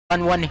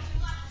One.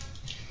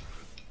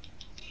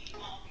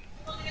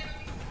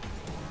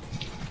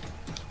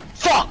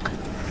 Fuck!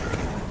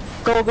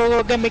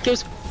 Go, get me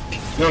kills.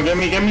 No, get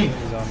me.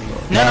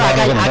 No, I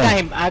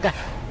got him.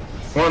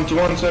 1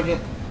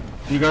 second.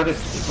 You got it.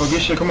 Oh, good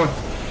shit, come on.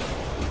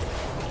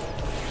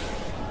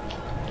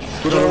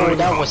 Yo,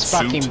 that was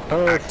fucking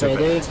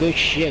perfect. Good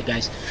shit,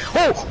 guys.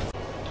 Oh!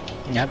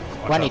 Yep.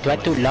 One, do I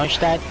have to launch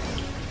that?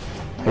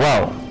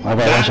 Wow, I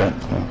got one shot.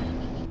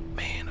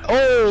 Man,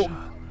 oh!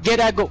 Get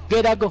that go.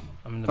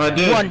 I'm in the back.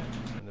 One.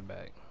 In the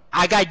back.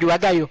 I got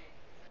you.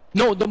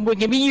 No, don't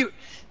give me you.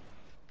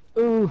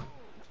 Ooh.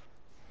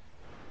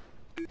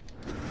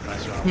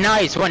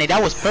 Nice one.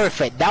 That was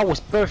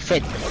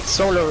perfect.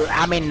 Solar.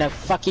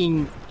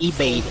 Fucking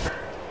eBay.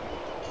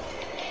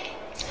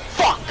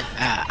 Fuck!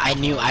 I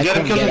knew I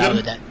couldn't get out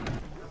of that.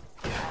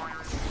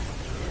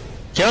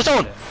 Kill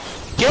zone!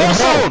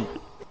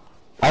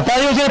 I thought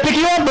he was gonna pick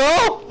you up,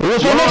 bro! It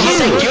was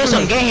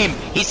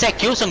He said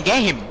kill zone,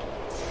 get him!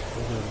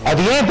 At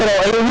the end, but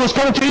he was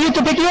coming to you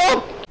to pick you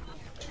up!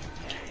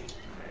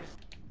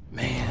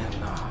 Man,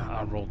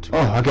 I rolled too. Oh,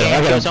 I got him.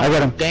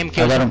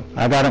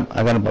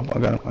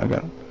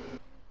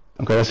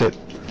 Okay, that's it.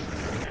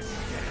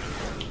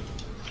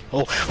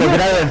 Oh, get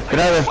out of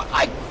there.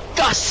 I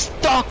got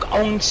stuck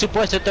on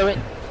suppressor turret.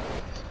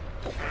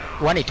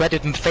 One, try to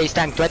face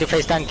tank.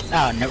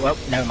 Oh, no,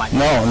 never mind.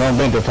 No,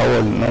 bring the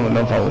forward.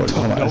 No forward.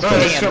 Come on.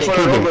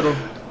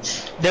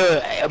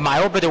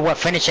 My orbital will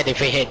finish it if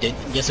he hit, dude.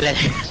 Just let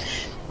it.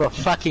 Bro,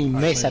 fucking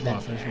miss at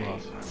that.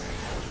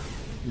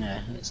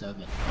 Yeah, it's all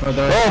good.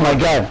 Oh my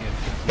god.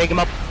 Pick him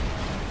up.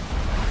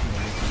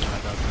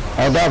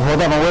 Hold up,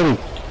 I'm waiting.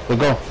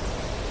 Let's go.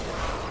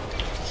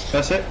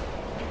 That's it?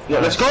 Yeah,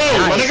 let's go,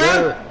 my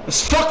nigga!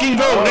 Let's fucking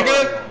go,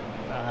 nigga!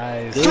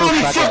 Nice.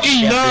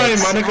 29,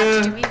 my nigga!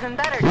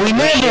 We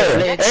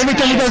never! Every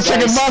time we go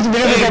second boss, we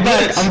never go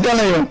back. I'm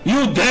telling you.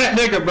 You that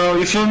nigga, bro,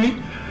 you feel me?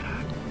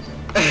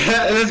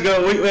 Let's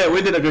go,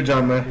 we did a good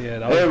job, man. Yeah,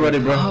 that was everybody,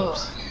 good. Bro.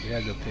 We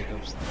had good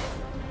pickups.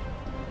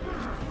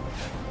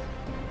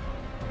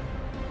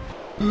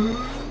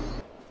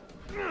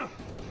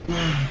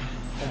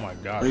 Oh my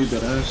god. You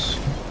dead ass.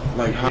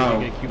 Like how?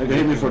 They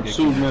hit me for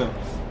 2 mil.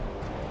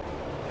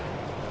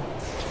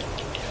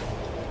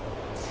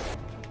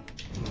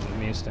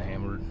 Me insta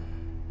hammered.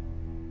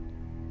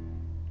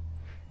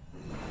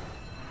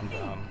 I'm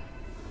down.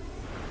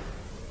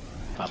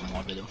 Pop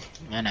more video.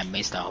 And I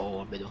missed the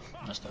whole video.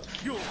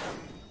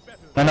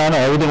 No,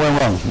 everything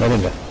went wrong.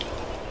 Nothing good.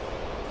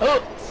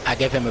 Oh! I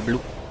gave him a blue.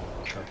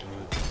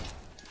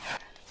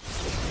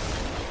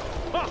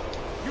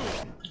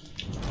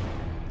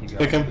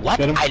 Pick him. What?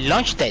 Get him. I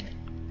launched it.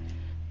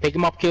 Pick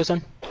him up,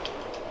 Kilson.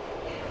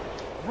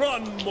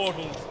 Run,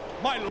 mortals!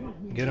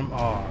 Get him.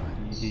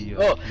 He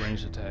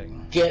ranged attack.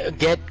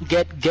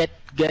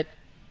 Get.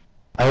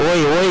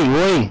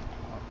 Wait.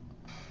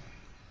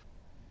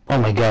 Oh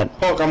my god.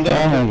 Fuck, I'm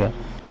down. Oh my god.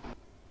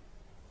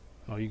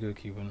 Oh, you good,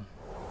 Cuban.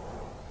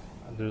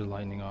 There's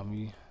lightning on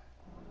me.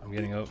 I'm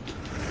getting up.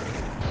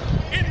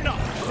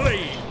 Enough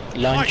playing!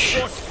 Launch.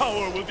 My force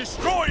power will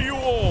destroy you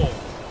all!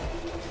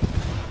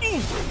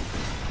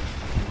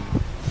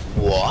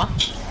 What?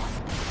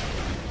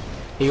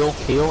 Heal.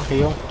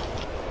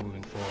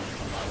 Moving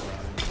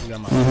forward. You got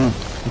my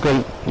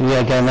Okay,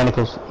 yeah, got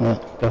manacles. Yeah,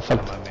 got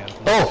fucked. my man.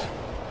 Oh!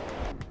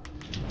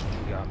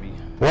 You got me.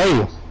 Where are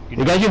you?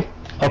 You got you?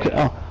 Okay,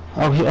 oh,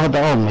 hold on,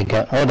 oh my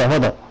god, hold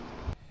on.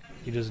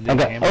 You just I did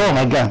got, hammer. oh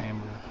my god.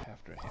 Hammer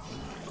after hammer.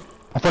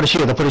 I put a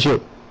shield.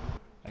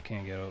 I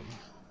can't get up.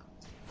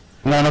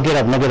 No, get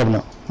up, no.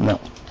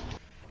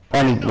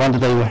 One to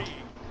tell you.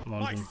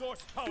 My force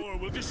power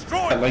will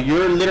destroy. Like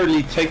you're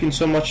literally taking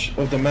so much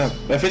of the map.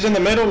 If it's in the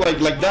middle,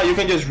 like that, you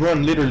can just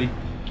run literally.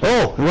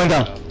 Oh, it went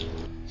down.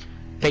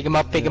 Pick him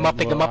up. I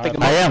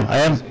am.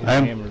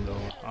 Hammer, though.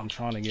 I'm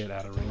trying to get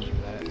out of range of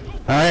that.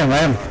 I am.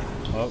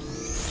 Up.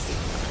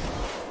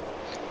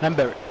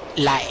 Remember,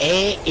 la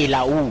E y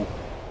la U.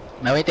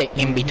 Me vete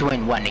in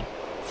between one.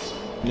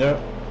 Yeah.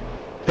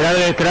 Get out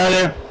of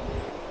there.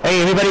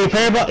 Hey, everybody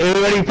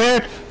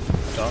prepared?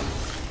 Stop.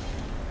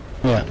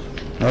 Yeah.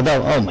 No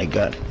doubt. Oh my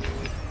god.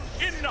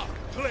 Enough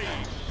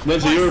playing!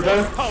 Lindsay, you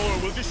repair? Power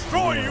will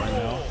destroy you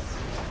all!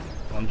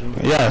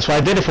 Yeah, that's what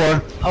I did it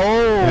for.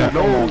 Oh Yeah.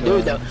 no,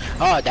 dude!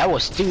 That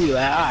was too.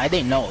 I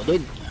didn't know,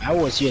 dude. I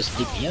was just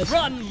DPS.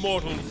 Run,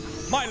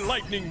 mortals! My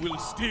lightning will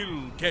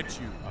still get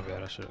you. My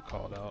bad, I should have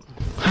called out.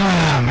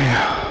 Ah,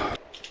 man.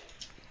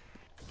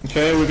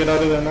 Okay, we get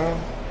out of there now.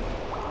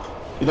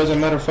 It doesn't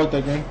matter, fuck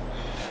that game.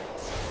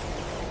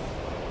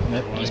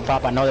 Just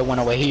pop another one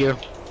over here.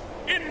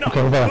 Enough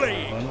Okay, we're back.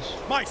 playing!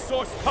 My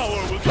source power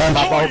will Run. destroy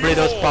Pop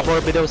you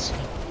all! orbitos.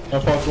 I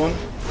fucked one.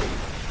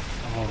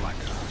 Oh my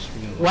gosh.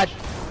 What?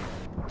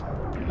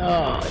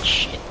 Oh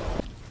shit.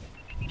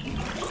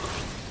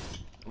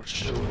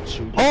 Shoot.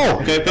 Oh!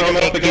 Okay, pick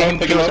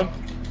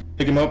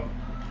him up.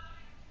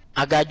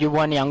 I got you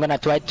one. I'm gonna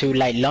try to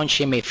like launch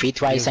him if he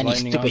tries There's any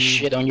lightning on stupid you.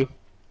 shit on you.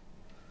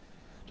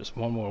 Just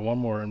one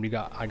more, and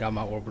I got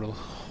my orbital.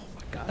 Oh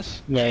my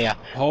Gosh. Yeah.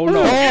 Oh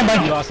no. Oh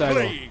my- You lost that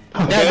one.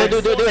 Yeah, do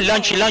it.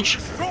 Lunge.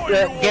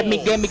 Get me.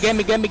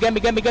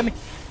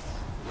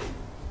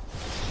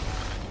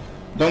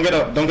 Don't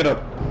get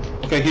up.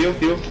 Okay, heal.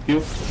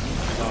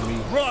 On me.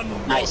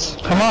 Run. Nice.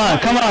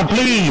 Come on,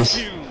 please.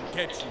 Still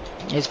catch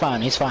you. It's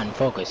fine.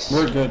 Focus.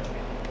 We're good.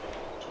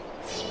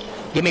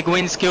 Give me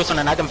green skills and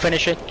then I can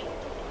finish it.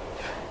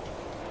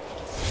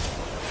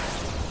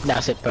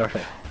 That's it,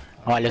 perfect.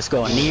 Alright, let's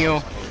go.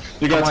 Neo.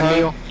 You got Come on, time?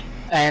 Neo.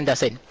 And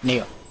that's it.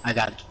 Neo. I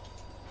got it.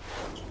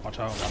 Watch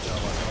out. I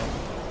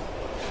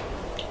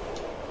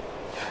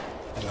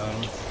got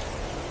him.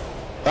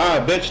 Die,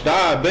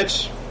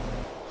 bitch.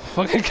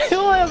 Fucking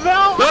kill him,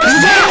 bro! Let's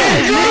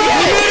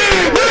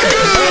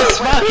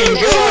fucking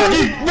go!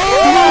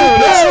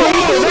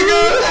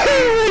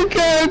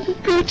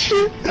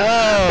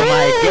 Oh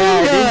my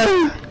god!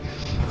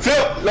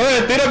 Phil,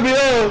 tira el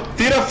video.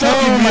 Tira fucking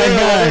Oh my video,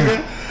 God.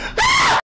 nigga.